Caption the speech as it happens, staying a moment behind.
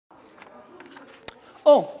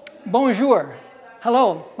Oh, bonjour.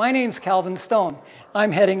 Hello, my name's Calvin Stone.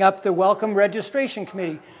 I'm heading up the Welcome Registration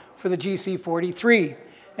Committee for the GC43.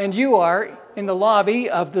 And you are in the lobby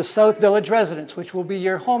of the South Village Residence, which will be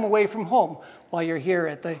your home away from home while you're here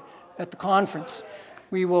at the conference.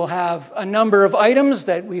 We will have a number of items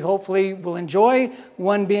that we hopefully will enjoy,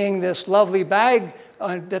 one being this lovely bag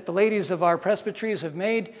that the ladies of our presbyteries have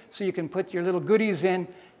made, so you can put your little goodies in.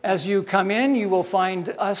 As you come in, you will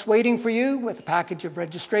find us waiting for you with a package of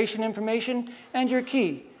registration information and your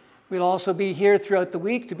key. We'll also be here throughout the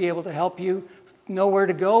week to be able to help you know where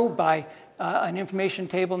to go by an information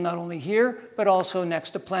table not only here, but also next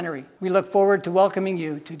to plenary. We look forward to welcoming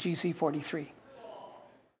you to GC43.